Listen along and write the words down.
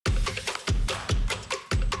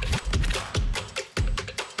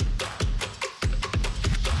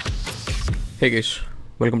Hey cash,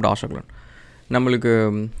 welcome to ஆஷாக்லன். நம்மளுக்கு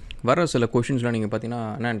வர சில கொஷின்ஸ்லாம் நீங்கள் பார்த்தீங்கன்னா,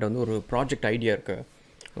 என்கிட்ட வந்து ஒரு ப்ராஜெக்ட் ஐடியா இருக்குது.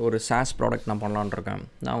 ஒரு சாஸ் ப்ராடக்ட் நான் பண்ணலான்னு இருக்கேன்.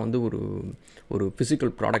 நான் வந்து ஒரு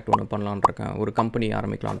ஃபிசிக்கல் ப்ராடக்ட் ஒன்று பண்ணலான்னு இருக்கேன். ஒரு கம்பெனி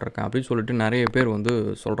ஆரம்பிக்கலான்னு இருக்கேன் அப்படின்னு சொல்லிட்டு நிறைய பேர் வந்து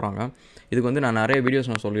சொல்கிறாங்க. இதுக்கு வந்து நான் நிறைய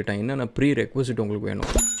வீடியோஸ் நான் சொல்லிட்டேன். என்னென்ன ப்ரீ ரெக்வசிட் உங்களுக்கு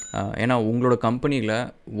வேணும். ஏன்னா உங்களோட கம்பெனியில்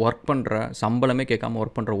ஒர்க் பண்ணுற சம்பளமே கேட்காம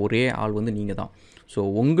ஒர்க் பண்ணுற ஒரே ஆள் வந்து நீங்கள் தான். ஸோ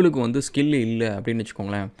உங்களுக்கு வந்து ஸ்கில் இல்லை அப்படின்னு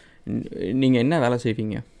வச்சுக்கோங்களேன், நீங்கள் என்ன வேலை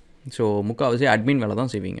செய்வீங்க? ஸோ முக்கால்வாசி அட்மின் வேலை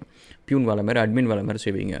தான் செய்வீங்க. பியூன் வேலை மாதிரி அட்மின் வேலை மாதிரி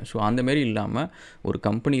செய்வீங்க. ஸோ அந்தமாரி இல்லாமல் ஒரு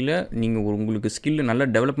கம்பெனியில் நீங்கள் உங்களுக்கு ஸ்கில் நல்ல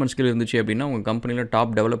டெவலப்மெண்ட் ஸ்கில் இருந்துச்சு அப்படின்னா உங்கள் கம்பெனியில்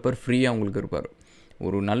டாப் டெவலப்பர் ஃப்ரீயாக உங்களுக்கு இருப்பார்.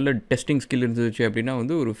 ஒரு நல்ல டெஸ்டிங் ஸ்கில் இருந்துச்சு அப்படின்னா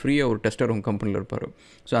வந்து ஒரு ஃப்ரீயாக ஒரு டெஸ்டர் உங்கள் கம்பெனியில் இருப்பார்.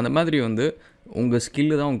 ஸோ அந்த மாதிரி வந்து உங்கள்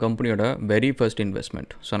ஸ்கில்லு தான் உங்கள் கம்பெனியோட வெரி ஃபர்ஸ்ட்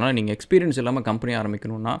இன்வெஸ்ட்மெண்ட். ஸோ அதனால் நீங்கள் எக்ஸ்பீரியன்ஸ் இல்லாமல் company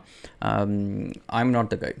ஆரம்பிக்கணும்னா I am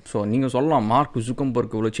not the guy. So நீங்கள் சொல்லலாம் மார்க்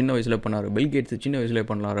ஜுக்கம்பர்க் இவ்வளோ சின்ன வயசில் பண்ணார், பில் கேட்ஸ் சின்ன வயசில்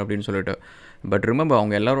பண்ணார் அப்படின்னு சொல்லிட்டு. பட் ரிமெம்பர்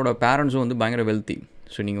அவங்க எல்லாரோட பேரண்ட்ஸும் வந்து பயங்கர வெல்த்தி.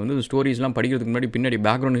 ஸோ நீங்கள் வந்து ஸ்டோரிஸ்லாம் படிக்கிறதுக்கு முன்னாடி பின்னாடி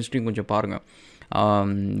பேக்ரவுண்ட் ஹிஸ்ட்ரி கொஞ்சம் பாருங்கள்.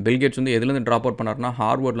 பில் கேட்ஸ் வந்து எதுலேருந்து ட்ராப் அவுட் பண்ணார்னா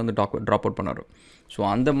ஹார்வர்ட்லேருந்து ட்ராப் அவுட் பண்ணார். ஸோ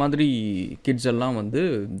அந்த மாதிரி கிட்ஸ் எல்லாம் வந்து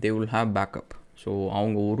they will have backup. So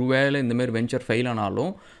அவங்க ஒருவேளை இந்தமாரி வெஞ்சர் ஃபெயில்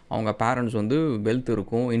ஆனாலும் அவங்க பேரண்ட்ஸ் வந்து வெல்த்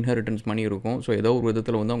இருக்கும், இன்ஹெரிட்டன்ஸ் மணி இருக்கும். ஸோ ஏதோ ஒரு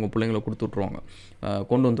விதத்தில் வந்து அவங்க பிள்ளைங்களை கொடுத்துட்ருவாங்க,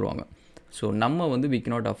 கொண்டு வந்துடுவாங்க. ஸோ நம்ம வந்து we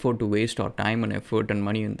cannot afford to waste our time and effort and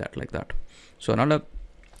money in that like that. So அதனால்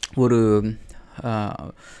ஒரு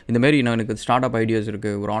இந்தமாரி நான் எனக்கு ஸ்டார்ட் அப் ஐடியாஸ்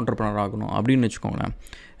இருக்குது, ஒரு ஆண்டர்ப்ரனர் ஆகணும் அப்படின்னு வச்சுக்கோங்களேன்.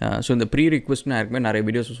 ஸோ இந்த ப்ரீ ரிக்வெஸ்ட் நான் ஏற்கனவே நிறைய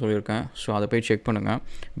வீடியோஸ் சொல்லியிருக்கேன். ஸோ அதை போய் செக் பண்ணுங்கள்.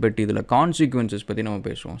 பட் இதில் கான்சிக்வன்சஸ் பற்றி நம்ம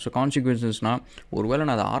பேசுவோம். ஸோ கான்சிக்வன்சஸ்னால் ஒருவேளை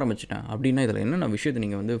நான் அதை ஆரம்பிச்சிட்டேன் அப்படின்னா இதில் என்னென்ன விஷயத்தை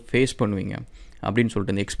நீங்கள் வந்து ஃபேஸ் பண்ணுவீங்க அப்படின்னு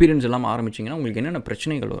சொல்லிட்டு இந்த எக்ஸ்பீரியன்ஸ் எல்லாம் ஆரம்பிச்சிங்கன்னா உங்களுக்கு என்னென்ன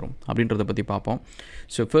பிரச்சனைகள் வரும் அப்படின்றத பற்றி பார்ப்போம்.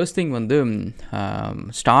 ஸோ ஃபர்ஸ்ட் திங் வந்து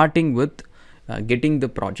starting with getting the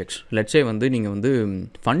projects. Let's say வந்து நீங்கள் வந்து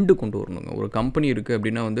ஃபண்டு கொண்டு வரணுங்க. ஒரு கம்பெனி இருக்குது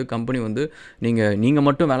அப்படின்னா வந்து கம்பெனி வந்து நீங்கள்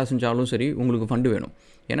மட்டும் வேலை செஞ்சாலும் சரி உங்களுக்கு ஃபண்டு வேணும்.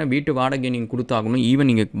 ஏன்னா வீட்டு வாடகை நீங்கள் கொடுத்தாகணும். ஈவன்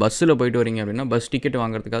நீங்கள் பஸ்ஸில் போயிட்டு வரீங்க அப்படின்னா பஸ் டிக்கெட்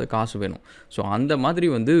வாங்குறதுக்காக காசு வேணும். ஸோ அந்த மாதிரி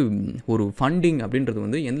வந்து ஒரு ஃபண்டிங் அப்படின்றது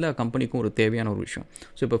வந்து எல்லா கம்பெனிக்கும் ஒரு தேவையான ஒரு விஷயம்.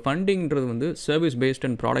 ஸோ இப்போ ஃபண்டிங்கிறது வந்து சர்வீஸ் பேஸ்ட்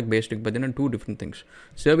அண்ட் ப்ராடக்ட் பேஸ்டுக்கு பார்த்தீங்கன்னா டூ டிஃப்ரெண்ட் திங்ஸ்.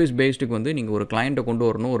 சர்வீஸ் பேஸ்டுக்கு வந்து நீங்கள் ஒரு கிளைண்ட்டை கொண்டு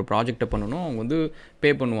வரணும், ஒரு ப்ராஜெக்டை பண்ணணும், அவங்க வந்து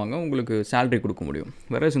பே பண்ணுவாங்க, உங்களுக்கு சேலரி கொடுக்க முடியும்.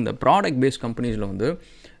 வேறஸ் இந்த ப்ராடக்ட் பேஸ்ட் கம்பெனிஸில் வந்து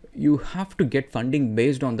you have to get funding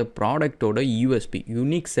based on the ப்ராடக்டோட யூஎஸ்பி,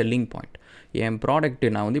 யூனிக் செல்லிங் பாயிண்ட். என் ப்ராடக்ட்டு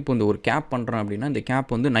நான் வந்து இப்போ இந்த ஒரு கேப் பண்ணுறேன் அப்படின்னா இந்த கேப்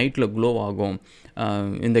வந்து நைட்டில் க்ளோ ஆகும்,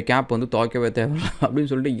 இந்த கேப் வந்து துவைக்கவே தேவையில்லை அப்படின்னு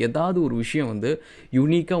சொல்லிட்டு ஏதாவது ஒரு விஷயம் வந்து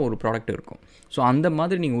யூனிக்காக ஒரு ப்ராடக்ட் இருக்கும். ஸோ அந்த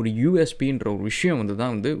மாதிரி நீங்கள் ஒரு யூஎஸ்பின்ற ஒரு விஷயம் வந்து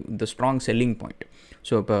தான் வந்து இந்த ஸ்ட்ராங் செல்லிங் பாயிண்ட்.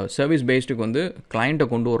 ஸோ இப்போ சர்வீஸ் பேஸ்டுக்கு வந்து கிளைண்ட்டை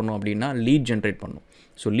கொண்டு வரணும் அப்படின்னா லீட் ஜென்ரேட் பண்ணணும்.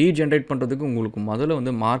 ஸோ லீட் ஜென்ரேட் பண்ணுறதுக்கு உங்களுக்கு முதல்ல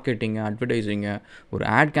வந்து மார்க்கெட்டிங்கு, அட்வர்டைஸிங்கு, ஒரு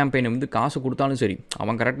ஆட் கேம்பெயினை வந்து காசு கொடுத்தாலும் சரி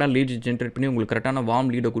அவன் கரெக்டாக லீட் ஜென்ரேட் பண்ணி உங்களுக்கு கரெக்டான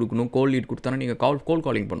வார்ம் லீடை கொடுக்கணும். கோல் லீட் கொடுத்தானா நீங்கள் கோல்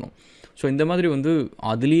காலிங் பண்ணணும். ஸோ இந்த மாதிரி வந்து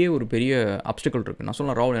அதுலேயே ஒரு பெரிய அப்டிக்கல் இருக்குது. நான்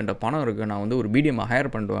சொல்ல ராவல் என்கிட்ட பணம் இருக்குது, நான் வந்து ஒரு பிடிஎம் ஹையர்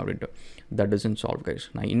பண்ணுவேன் அப்படின்ட்டு. That doesn't solve guys.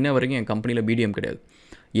 நான் இன்ன வரைக்கும் என் கம்பெனியில் பிடிஎம் கிடையாது.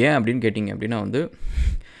 ஏன் அப்படின்னு கேட்டிங்க அப்படின்னா வந்து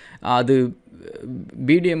அது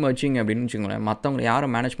பிடிஎம் வச்சிங்க அப்படின்னு வச்சுக்கோங்களேன், மற்றவங்க யாரை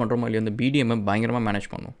மேனேஜ் பண்ணுறோமோ இல்லையோ அந்த பிடிஎம்மை பயங்கரமாக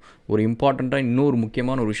மேனேஜ் பண்ணணும். ஒரு இம்பார்ட்டண்ட்டாக இன்னொரு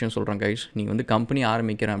முக்கியமான ஒரு விஷயம் சொல்கிறேன் கைஸ். நீங்கள் வந்து கம்பெனி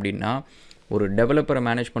ஆரம்பிக்கிறேன் அப்படின்னா ஒரு டெவலப்பரை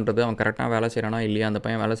மேனேஜ் பண்ணுறது, அவன் கரெக்டாக வேலை செய்கிறானா இல்லையா, அந்த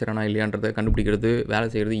பையன் வேலை செய்கிறானா இல்லையான்றதை கண்டுபிடிக்கிறது, வேலை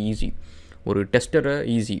செய்கிறது ஈஸி. ஒரு டெஸ்டரை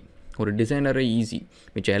ஈஸி, ஒரு டிசைனரை ஈஸி,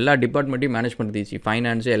 மிச்சம் எல்லா டிபார்ட்மெண்ட்டையும் மேனேஜ் பண்ணுறது ஈஸி.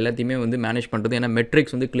 ஃபைனான்ஸு எல்லாத்தையுமே வந்து மேனேஜ் பண்ணுறது, ஏன்னா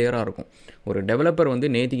மெட்ரிக்ஸ் வந்து கிளியராக இருக்கும். ஒரு டெவலப்பர் வந்து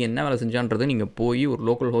நேற்றுக்கு என்ன வேலை செஞ்சான்றதை நீங்கள் போய் ஒரு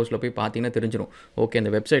லோக்கல் ஹவுஸில் போய் பார்த்தீங்கன்னா தெரிஞ்சிடும். ஓகே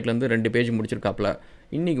இந்த வெப்சைட்லேருந்து 2 பேஜ் முடிச்சிருக்காப்புல,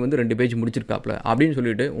 இன்றைக்கி வந்து 2 பேஜ் முடிச்சிருக்காப்புல அப்படின்னு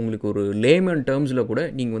சொல்லிட்டு உங்களுக்கு ஒரு லேமன் டேர்ம்ஸில் கூட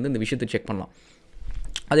நீங்கள் வந்து இந்த விஷயத்தை செக் பண்ணலாம்.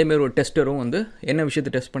 அதேமாதிரி ஒரு டெஸ்டரும் வந்து என்ன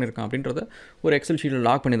விஷயத்தை டெஸ்ட் பண்ணியிருக்கான் அப்படின்றத ஒரு எக்ஸல் ஷீட்டில்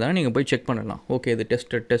லாக் பண்ணி தானே நீங்கள் போய் செக் பண்ணலாம். ஓகே இது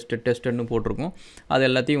டெஸ்டட்னு போட்டிருக்கோம், அது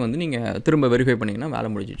எல்லாத்தையும் வந்து நீங்கள் திரும்ப வெரிஃபை பண்ணிங்கன்னா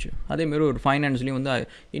வேலை முடிஞ்சிச்சு. அதேமாரி ஒரு ஃபைனான்ஸ்லேயும் வந்து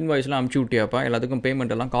இன்வாய்ஸ்லாம் அமுச்சு விட்டியாப்பா, எல்லாத்துக்கும்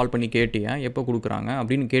பேமெண்ட் எல்லாம் கால் பண்ணி கேட்டியா, எப்போ கொடுக்குறாங்க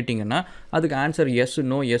அப்படின்னு கேட்டிங்கன்னா அதுக்கு ஆன்சர் எஸ்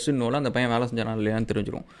நோவில் அந்த பையன் வேலை செஞ்சானா இல்லையான்னு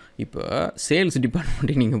தெரிஞ்சிடும். இப்போ சேல்ஸ்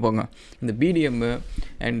டிபார்ட்மெண்ட்டுக்கு நீங்கள் போங்க, இந்த பிடிஎம்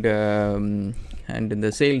அண்ட் இந்த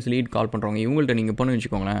சேல்ஸ் லீட் கால் பண்ணுறவங்க இவங்கள்ட்ட நீங்கள் பண்ணி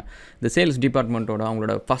வச்சுக்கோங்களேன். இந்த சேல்ஸ் டிபார்ட்மெண்ட்டோட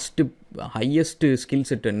அவங்களோட ஃபஸ்ட்டு ஹையஸ்ட்டு ஸ்கில்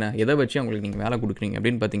செட் என்ன, எதை வச்சு அவங்களுக்கு நீங்கள் வேலை கொடுக்குறீங்க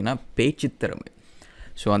அப்படின்னு பார்த்தீங்கன்னா பேச்சு திறமை.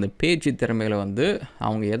 ஸோ அந்த பேச்சு திறமையில் வந்து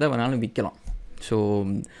அவங்க எதை வேணாலும் விற்கலாம். ஸோ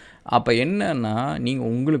அப்போ என்னன்னா நீங்கள்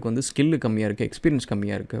உங்களுக்கு வந்து ஸ்கில்லு கம்மியாக இருக்குது, எக்ஸ்பீரியன்ஸ்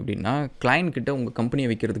கம்மியாக இருக்குது அப்படின்னா கிளைண்ட் கிட்ட உங்கள் கம்பெனியை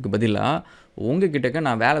விற்கிறதுக்கு பதிலாக உங்கள் கிட்டக்க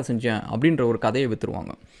நான் வேலை செஞ்சேன் அப்படின்ற ஒரு கதையை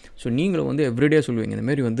விற்றுருவாங்க. ஸோ நீங்களும் வந்து எவ்ரிடே சொல்லுவீங்க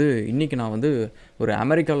இந்தமாரி வந்து இன்றைக்கி நான் வந்து ஒரு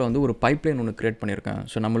அமெரிக்காவில் வந்து ஒரு பைப்லைன் ஒன்று க்ரியேட் பண்ணியிருக்கேன்.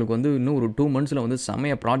 ஸோ நம்மளுக்கு வந்து இன்னும் ஒரு 2 months வந்து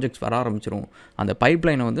செமையாக ப்ராஜெக்ட்ஸ் வர ஆரம்பிச்சிடும். அந்த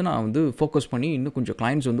பைப்லைனை வந்து நான் வந்து ஃபோக்கஸ் பண்ணி இன்னும் கொஞ்சம்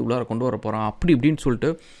கிளைண்ட்ஸ் வந்து உள்ளார கொண்டு வர போகிறேன் அப்படி இப்படின்னு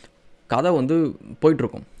சொல்லிட்டு கதை வந்து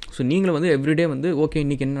போயிட்டுருக்கும். ஸோ நீங்களும் வந்து எவ்ரிடே வந்து ஓகே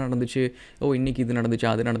இன்றைக்கி என்ன நடந்துச்சு, இன்றைக்கி இது நடந்துச்சா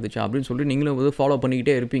அது நடந்துச்சா அப்படின்னு சொல்லிட்டு நீங்களும் வந்து ஃபாலோ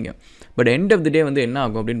பண்ணிக்கிட்டே இருப்பீங்க. பட் எண்ட் ஆஃப் தி டே வந்து என்ன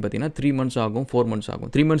ஆகும் அப்படின்னு பார்த்தீங்கன்னா 3 months ஆகும், 4 months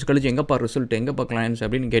ஆகும். 3 months கழிச்சு எங்கப்பா ரிசல்ட், எங்கப்பா கிளைண்ட்ஸ்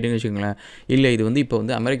அப்படின்னு கேட்டீங்கன்னு வச்சுக்கோங்களேன், இல்லை இது வந்து இப்போ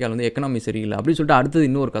வந்து அமெரிக்காவில் வந்து எக்கனாமி சரியில்லை அப்படின்னு சொல்லிட்டு அடுத்தது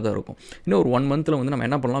இன்னொரு கதை இருக்கும். இன்னும் ஒரு 1 monthல வந்து நம்ம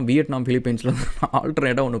என்ன பண்ணலாம், வியட்நாம் ஃபிலிப்பைன்ஸில்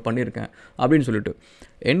ஆல்டர்னேட்டாக ஒன்று பண்ணியிருக்கேன் அப்படின்னு சொல்லிட்டு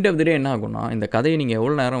எண்ட் ஆஃப் தி டே என்ன ஆகும்னா, இந்த கதையை நீங்கள்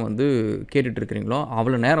எவ்வளோ நேரம் வந்து கேட்டுட்டு இருக்கிறீங்களோ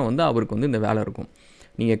அவ்வளோ நேரம் வந்து அவருக்கு வந்து இந்த வேலை இருக்கும்.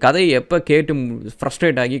 நீங்கள் கதையை எப்போ கேட்டு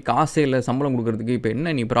ஃப்ரஸ்ட்ரேட் ஆகி காசே இல்லை சம்பளம் கொடுக்குறதுக்கு, இப்போ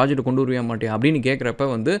என்ன நீ ப்ராஜெக்ட் கொண்டு வருவியா மாட்டியா அப்படின்னு கேட்குறப்ப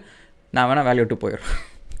வந்து நான் வேணால் வேலையை விட்டு போயிடுறேன்.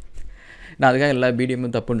 நான் அதுக்காக எல்லா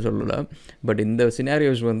பிடிஎம்மும் தப்புன்னு சொல்லலை. பட் இந்த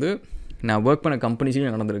சினாரியோஸ் வந்து நான் ஒர்க் பண்ண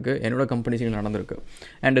கம்பெனிஸ்லையும் நடந்திருக்கு, என்னோடய கம்பெனிஸ்லையும் நடந்திருக்கு.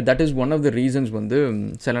 And that is one of the reasons வந்து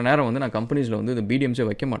சில நேரம் வந்து நான் கம்பெனிஸில் வந்து இந்த பிடிஎம்ஸே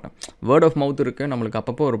வைக்க மாட்டேன். வேர்ட் ஆஃப் மவுத் இருக்குது, நம்மளுக்கு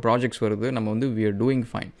அப்பப்போ ஒரு ப்ராஜெக்ட்ஸ் வருது, நம்ம வந்து we are doing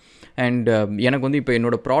fine. And எனக்கு வந்து இப்போ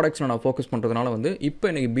என்னோடய ப்ராடக்ட்ஸில் நான் ஃபோக்கஸ் பண்ணுறதுனால வந்து இப்போ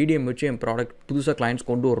எனக்கு பிடிஎம் வச்சு என் ப்ராடக்ட் புதுசாக கிளைண்ட்ஸ்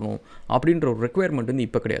கொண்டு வரணும் அப்படின்ற ஒரு ரெக்குயர்மெண்ட் வந்து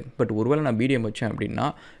இப்போ கிடையாது. பட் ஒருவேளை நான் பிடிஎம் வச்சேன் அப்படின்னா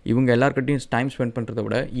இவங்க எல்லாருக்கிட்டையும் டைம் ஸ்பெண்ட் பண்ணுறத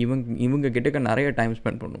விட இவங்க கிட்டக்க நிறைய டைம்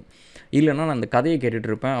ஸ்பெண்ட் பண்ணணும். இல்லைனா நான் அந்த கதையை கேட்டுட்டு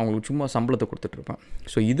இருப்பேன், அவங்களுக்கு சும்மா சம்பளத்தை கொடுத்துட்ருப்பேன்.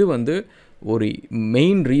 ஸோ இது வந்து ஒரு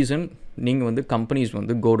மெயின் ரீசன் நீங்கள் வந்து கம்பெனிஸ்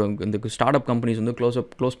வந்து இந்த ஸ்டார்ட் அப் கம்பெனிஸ் வந்து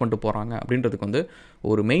க்ளோஸ் பண்ணிட்டு போகிறாங்க அப்படின்றதுக்கு வந்து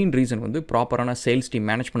ஒரு மெயின் ரீசன் வந்து ப்ராப்பரான சேல்ஸ் டீம்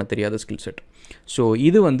மேனேஜ் பண்ண தெரியாத ஸ்கில் செட். ஸோ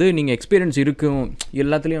இது வந்து நீங்கள் எக்ஸ்பீரியன்ஸ் இருக்கும்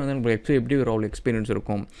எல்லாத்துலேயும் வந்து உங்களுக்கு எப்படி ஒரு அவ்வளோ எக்ஸ்பீரியன்ஸ்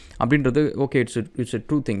இருக்கும் அப்படின்றது okay, it's a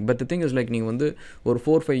true thing. But the thing is like நீங்கள் வந்து ஒரு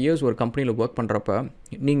 4-5 years ஒரு கம்பெனியில் ஒர்க் பண்ணுறப்ப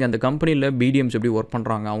நீங்கள் அந்த கம்பெனியில் பிடிஎம்ஸ் எப்படி ஒர்க்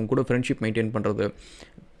பண்ணுறாங்க, அவங்க கூட ஃப்ரெண்ட்ஷிப் மெயின்டைன் பண்ணுறது,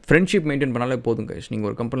 ஃப்ரெண்ட்ஷிப் மெயின்டைன் பண்ணாலே போதும் கைஸ். நீங்கள்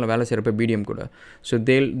ஒரு கம்பெனியில் வேலை செய்கிறப்ப பிடிஎம் கூட ஸோ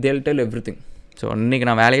தேல் டெல் எவ்ரிதிங். ஸோ இன்றைக்கி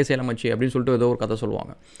நான் வேலையே செய்யலாமச்சு அப்படின்னு சொல்லிட்டு ஏதோ ஒரு கதை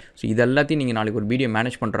சொல்லுவாங்க. ஸோ இது எல்லாத்தையும் நீங்கள் நாளைக்கு ஒரு பிடிஎம்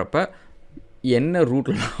மேனேஜ் பண்ணுறப்ப என்ன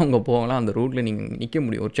ரூட்டில் அவங்க போகலாம் அந்த ரூட்டில் நீங்கள் நிற்க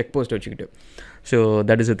முடியும் ஒரு செக் போஸ்ட்டை வச்சுக்கிட்டு. So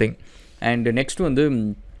that is a thing. And next வந்து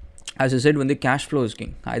ஆஸ் எ செட் வந்து கேஷ் ஃப்ளோ இஸ்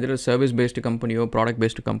கிங். இதர் சர்வீஸ் பேஸ்டு கம்பெனியோ ப்ராடக்ட்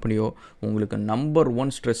பேஸ்டு கம்பெனியோ உங்களுக்கு நம்பர்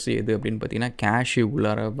 1 ஸ்ட்ரெஸ் எது அப்படின்னு பார்த்தீங்கன்னா கேஷு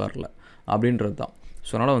உள்ளார வரல அப்படின்றது தான்.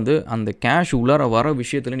 ஸோ அதனால் வந்து அந்த கேஷ் உள்ளார வர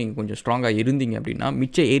விஷயத்தில் நீங்கள் கொஞ்சம் ஸ்ட்ராங்காக இருந்தீங்க அப்படின்னா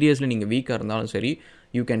மிச்ச ஏரியாஸில் நீங்கள் வீக்காக இருந்தாலும் சரி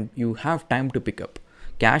you have time to pickup.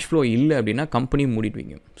 Cash flow இல்லை அப்படின்னா கம்பெனி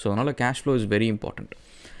மூடிடுவீங்க. ஸோ அதனால் cash flow is very important.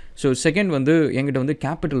 So second வந்து என்கிட்ட வந்து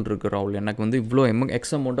கேபிட்டல் இருக்குது ராகுல், எனக்கு வந்து இவ்வளோ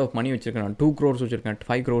எக்ஸ் அமௌண்ட் ஆஃப் மணி வச்சுருக்கேன், நான் 2 crores வச்சுருக்கேன்,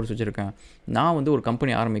 5 crores வச்சுருக்கேன், நான் வந்து ஒரு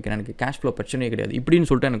கம்பெனி ஆரம்பிக்கிறேன், எனக்கு கேஷ் ஃப்ளோ பிரச்சனையே கிடையாது இப்படின்னு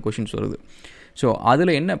சொல்லிட்டு எனக்கு கொஷின்ஸ் வருது. ஸோ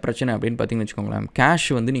அதில் என்ன பிரச்சனை அப்படின்னு பார்த்தீங்கன்னு வச்சுக்கோங்களேன், கேஷ்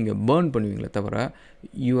வந்து நீங்கள் பேர்ன் பண்ணுவீங்களே தவிர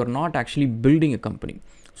you are not actually building a company.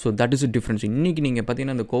 So that is a difference. இன்றைக்கி நீங்கள்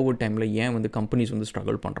பார்த்தீங்கன்னா இந்த கோவிட் டைமில் ஏன் வந்து கம்பெனிஸ் வந்து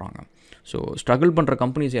ஸ்ட்ரகிள் பண்ணுறாங்க. ஸோ ஸ்ட்ரகிள் பண்ணுற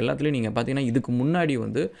கம்பெனிஸ் எல்லாத்துலேயும் நீங்கள் பார்த்தீங்கன்னா இதுக்கு முன்னாடி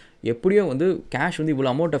வந்து எப்படியோ வந்து கேஷ் வந்து இவ்வளோ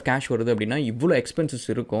அமௌண்ட் ஆஃப் கேஷ் வருது அப்படின்னா இவ்வளோ எக்ஸ்பென்சஸ்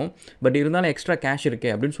இருக்கும், பட் இருந்தாலும் எக்ஸ்ட்ரா கேஷ்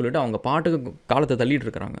இருக்கே அப்படின்னு சொல்லிட்டு அவங்க பாட்டுக்கு காலத்தை தள்ளிட்டு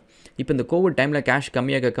இருக்கிறாங்க. இப்போ இந்த கோவிட் டைமில் கேஷ்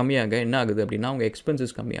கம்மியாக என்ன ஆகுது அப்படின்னா அவங்க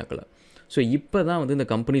எக்ஸ்பென்சஸ் கம்மியாகலை. ஸோ இப்போ தான் வந்து இந்த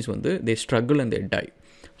கம்பெனிஸ் வந்து they struggle and they tie.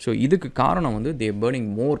 So இதுக்கு காரணம் வந்து தே பேர்னிங்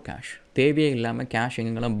மோர் கேஷ். தேவையே இல்லாமல் கேஷ்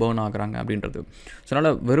எங்கெங்கெல்லாம் பேர்ன் ஆகுறாங்க அப்படின்றது. ஸோ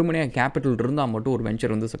அதனால் வெறுமனையாக கேபிட்டல் இருந்தால் மட்டும் ஒரு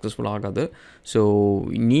வெஞ்சர் வந்து சக்ஸஸ்ஃபுல் ஆகாது. ஸோ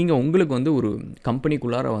நீங்கள் உங்களுக்கு வந்து ஒரு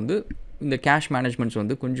கம்பெனிக்குள்ளார வந்து இந்த கேஷ் மேனேஜ்மெண்ட்ஸ்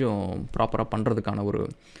வந்து கொஞ்சம் ப்ராப்பராக பண்ணுறதுக்கான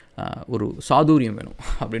ஒரு சாதுரியம் வேணும்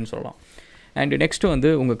அப்படின்னு சொல்லலாம். அண்ட் நெக்ஸ்ட்டு வந்து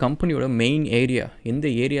உங்கள் கம்பெனியோட மெயின் ஏரியா, எந்த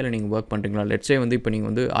ஏரியாவில் நீங்கள் ஒர்க் பண்ணுறீங்களா. லெட்ஸே வந்து இப்போ நீங்கள்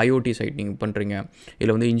வந்து ஐஓடி சைட் நீங்கள் பண்ணுறீங்க,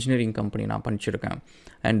 இல்லை வந்து இன்ஜினியரிங் கம்பெனி நான் பண்ணிச்சிருக்கேன்,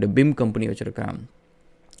 அண்ட் பிம் கம்பெனி வச்சுருக்கேன்,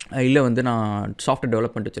 இல்லை வந்து நான் சாஃப்ட்வேர்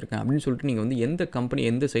டெவலப்மெண்ட் வச்சுருக்கேன் அப்படின்னு சொல்லிட்டு நீங்கள் வந்து எந்த கம்பெனி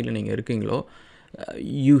எந்த சைடில் நீங்கள் இருக்கீங்களோ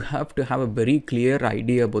you have to have a very clear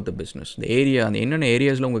idea about the business. இந்த ஏரியா அந்த என்னென்ன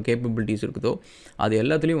ஏரியாஸில் உங்கள் கேப்பபிலிட்டிஸ் இருக்குதோ அது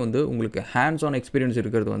எல்லாத்துலேயும் வந்து உங்களுக்கு ஹேண்ட்ஸ் ஆன் எக்ஸ்பீரியன்ஸ்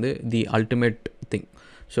இருக்கிறது வந்து தி அல்டிமேட் திங்.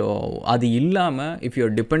 ஸோ அது இல்லாமல் if you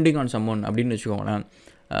are depending on someone அப்படின்னு வச்சுக்கோங்களேன்,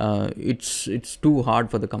 it's too hard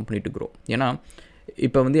for the company to grow. ஏன்னா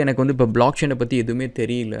இப்போ வந்து எனக்கு வந்து இப்போ பிளாக் செயினை பற்றி எதுவுமே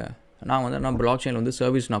தெரியல, நான் பிளாக் செயின் வந்து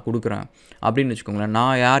சர்வீஸ் நான் கொடுக்குறேன் அப்படின்னு வச்சுக்கோங்களேன்,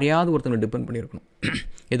 நான் யாரையாவது ஒருத்தங்களை டிபெண்ட் பண்ணியிருக்கணும்.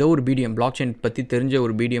 ஏதோ ஒரு பிடிஎம் பிளாக் செயின் பற்றி தெரிஞ்ச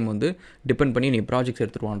ஒரு பிடிஎம் வந்து டிபெண்ட் பண்ணி நீ ப்ராஜெக்ட்ஸ்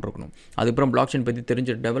எடுத்துகிட்டு இருக்கணும். அதுக்கப்புறம் பிளாக் செயின் பற்றி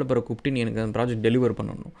தெரிஞ்ச டெவலப்பரை கூப்பிட்டு நீ எனக்கு அந்த ப்ராஜெக்ட் டெலிவர்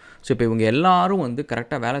பண்ணணும். ஸோ இப்போ இவங்க எல்லாரும் வந்து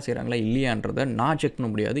கரெக்டாக வேலை செய்கிறாங்களா இல்லையான்றதை நான் செக் பண்ண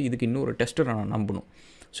முடியாது, இதுக்கு இன்னொரு டெஸ்ட்டரை நான் நம்பணும்.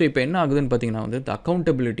 ஸோ இப்போ என்ன ஆகுதுன்னு பார்த்தீங்கன்னா வந்து இந்த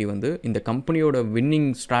அக்கௌண்டபிலிட்டி வந்து இந்த கம்பெனியோட வின்னிங்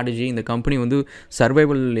ஸ்ட்ராட்டஜி, இந்த கம்பெனி வந்து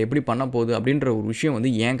சர்வைவல் எப்படி பண்ண போகுது அப்படின்ற ஒரு விஷயம்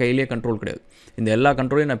வந்து என் கையிலே கண்ட்ரோல் கிடையாது. இந்த எல்லா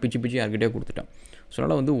கண்ட்ரோலையும் நான் பிச்சு யார்கிட்டே கொடுத்துட்டேன். ஸோ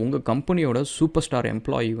அதனால் வந்து உங்கள் கம்பெனியோட சூப்பர் ஸ்டார்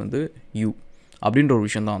எம்ப்ளாயி வந்து யூ அப்படின்ற ஒரு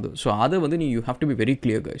விஷயம் தான் வந்து. ஸோ அதை வந்து you have to be very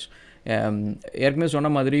clear guys. ஏற்கனவே சொன்ன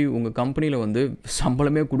மாதிரி உங்கள் கம்பெனியில் வந்து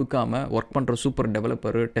சம்பளமே கொடுக்காம ஒர்க் பண்ணுற super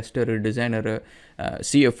developer, tester, designer,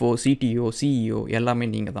 CFO, CTO, CEO எல்லாமே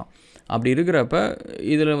நீங்கள் தான். அப்படி இருக்கிறப்ப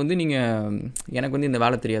இதில் வந்து நீங்கள் எனக்கு வந்து இந்த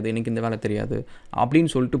வேலை தெரியாது, எனக்கு இந்த வேலை தெரியாது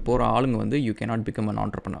அப்படின்னு சொல்லிட்டு போகிற ஆளுங்க வந்து you cannot become an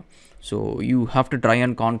entrepreneur. So you have to try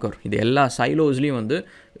and conquer. இது எல்லா சைலோஸ்லேயும் வந்து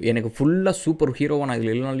எனக்கு ஃபுல்லாக சூப்பர் ஹீரோவாக நான்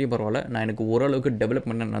இதில் இல்லைனாலையும் பரவாயில்ல, நான் எனக்கு ஓரளவுக்கு டெவலப்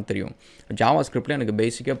பண்ண தெரியும். ஜாவா ஸ்கிரிப்டில் எனக்கு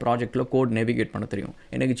பேசிக்காக ப்ராஜெக்ட்டில் கோட் நேவிகேட் பண்ண தெரியும்.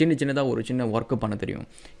 எனக்கு சின்னதாக ஒரு சின்ன ஒர்க்கு பண்ண தெரியும்.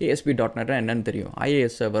 ASP.NET என்னென்னு தெரியும்,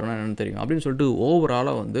 IIS சர்வர்னா என்னென்னு தெரியும் அப்படின்னு சொல்லிட்டு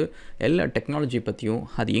ஓவராலாக வந்து எல்லா டெக்னாலஜி பற்றியும்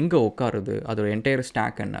அது எங்கே உட்காருது, அதோட என்டையர்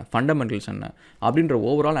ஸ்டாக் என்ன, ஃபண்டமெண்டல்ஸ் என்ன அப்படின்ற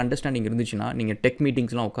ஓவரால் அண்டர்ஸ்டாண்டிங் இருந்துச்சுன்னா நீங்கள் டெக்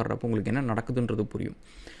மீட்டிங்ஸ்லாம் உட்கார்றப்போ உங்களுக்கு என்ன நடக்குதுன்றது புரியும்.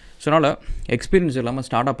 ஸோ அதனால் எக்ஸ்பீரியன்ஸ் இல்லாமல்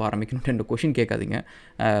ஸ்டார்ட் அப் ஆரம்பிக்கணும்னு என்ற கொஷின் கேட்காதீங்க.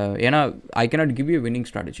 ஏன்னா I cannot give you winning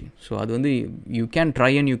strategy. So அது வந்து you can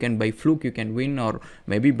try and you can by fluke you can win, or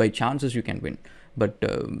maybe by chances you can win. But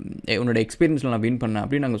உன்னோட எக்ஸ்பீரியன்ஸில் நான் வின் பண்ணேன்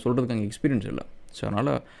அப்படின்னு நாங்கள் சொல்கிறதுக்கு அங்கே எக்ஸ்பீரியன்ஸ் இல்லை. ஸோ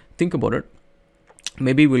அதனால் think about it.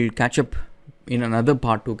 Maybe will catch up in another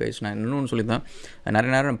part 2 guys. நான் இன்னொன்று சொல்லியிருந்தேன்,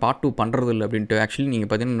 நிறைய நேரம் பார்ட் 2 பண்ணுறது இல்லை அப்படின்ட்டு. ஆக்சுவலி நீங்கள்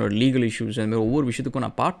பார்த்தீங்கன்னா லீகல் இஷ்யூஸ் அந்தமாதிரி ஒவ்வொரு விஷயத்துக்கும்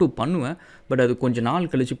நான் பார்ட் 2 பண்ணுவேன். பட் அது கொஞ்சம் நாள்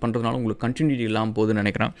கழித்து பண்ணுறதுனால உங்களுக்கு கண்டினியூட்டி இல்லாமல் போகுதுன்னு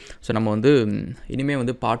நினைக்கிறேன். ஸோ நம்ம வந்து இனிமேல்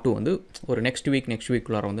வந்து பார்ட் 2 வந்து ஒரு நெக்ஸ்ட்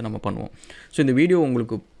வீக்குள்ளார வந்து நம்ம பண்ணுவோம். ஸோ இந்த வீடியோ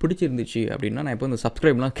உங்களுக்கு பிடிச்சிருந்துச்சு அப்படின்னா, நான் இப்போ இந்த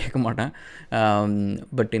சப்ஸ்கிரைப்லாம் கேட்க மாட்டேன்.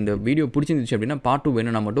 பட் இந்த வீடியோ பிடிச்சிருந்துச்சு அப்படின்னா பார்ட் 2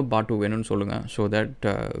 வேணும்னா மட்டும் பார்ட் 2 வேணும்னு சொல்லுங்கள். So that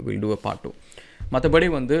will do a part 2. மற்றபடி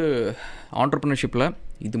வந்து ஆண்டர்ப்ரனர்ஷிப்பில்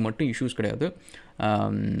இது மட்டும் இஷ்யூஸ் கிடையாது,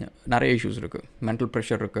 நிறைய இஷ்யூஸ் இருக்குது. மென்டல்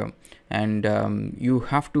ப்ரெஷர் இருக்குது. And you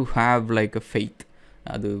have to have like a faith.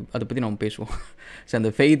 அதை பற்றி நம்ம பேசுவோம். ஸோ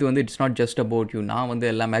அந்த ஃபெய்த் வந்து it's not just about you, நான் வந்து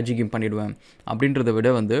எல்லா மேஜிக்கையும் பண்ணிவிடுவேன் அப்படின்றத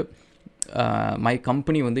விட வந்து மை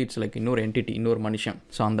கம்பெனி வந்து இட்ஸ் லைக் இன்னொரு என்டிட்டி, இன்னொரு மனுஷன்.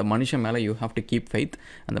 ஸோ அந்த மனுஷன் மேலே you have to keep faith.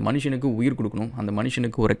 அந்த மனுஷனுக்கு உயிர் கொடுக்கணும், அந்த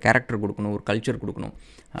மனுஷனுக்கு ஒரு கேரக்டர் கொடுக்கணும், ஒரு கல்ச்சர் கொடுக்கணும்.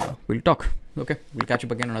 Will talk. Okay, we'll catch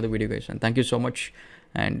up again on another video guys, and thank you so much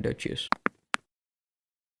and cheers.